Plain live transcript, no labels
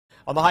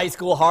On the high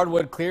school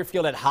hardwood,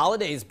 Clearfield at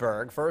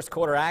Hollidaysburg. First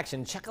quarter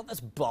action. Check out this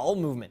ball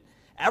movement.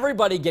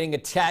 Everybody getting a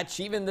touch.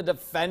 Even the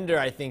defender,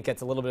 I think,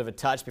 gets a little bit of a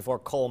touch before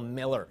Cole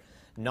Miller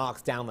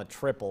knocks down the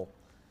triple.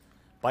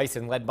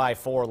 Bison led by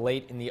 4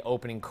 late in the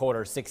opening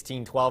quarter,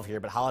 16-12 here,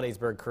 but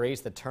Hollidaysburg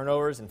creates the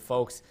turnovers, and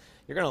folks,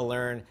 you're going to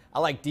learn, I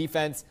like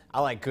defense,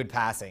 I like good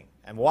passing.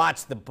 And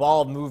watch the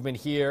ball movement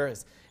here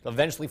as it'll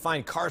eventually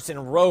find Carson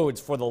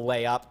Rhodes for the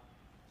layup.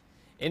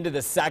 Into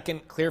the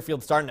second,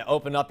 Clearfield starting to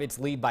open up its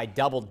lead by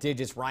double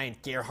digits. Ryan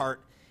Gerhardt,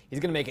 he's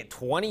going to make it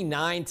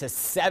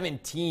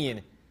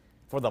 29-17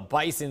 for the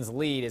Bison's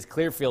lead as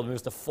Clearfield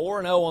moves to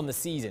 4-0 on the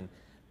season,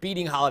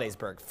 beating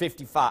Hollidaysburg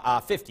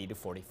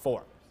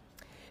 50-44.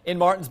 In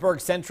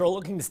Martinsburg, Central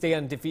looking to stay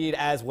undefeated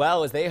as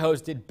well as they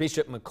hosted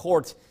Bishop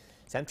McCort.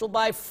 Central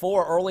by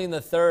 4 early in the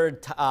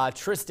third.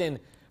 Tristan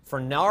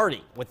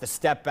Fernardi with the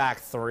step-back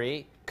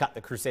 3. Cut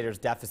the Crusaders'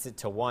 deficit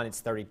to 1. It's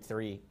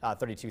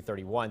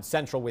 32-31.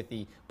 Central with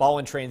the ball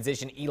in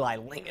transition. Eli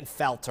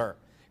Lingenfelter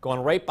going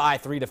right by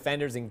 3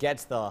 defenders and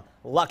gets the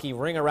lucky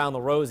ring around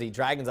the rosy.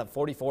 Dragons up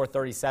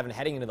 44-37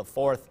 heading into the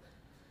fourth.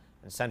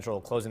 And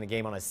Central closing the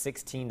game on a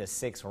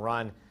 16-6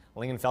 run.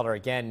 Lingenfelter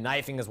again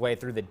knifing his way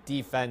through the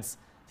defense.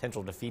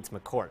 Central defeats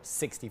McCort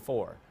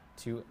 64-51.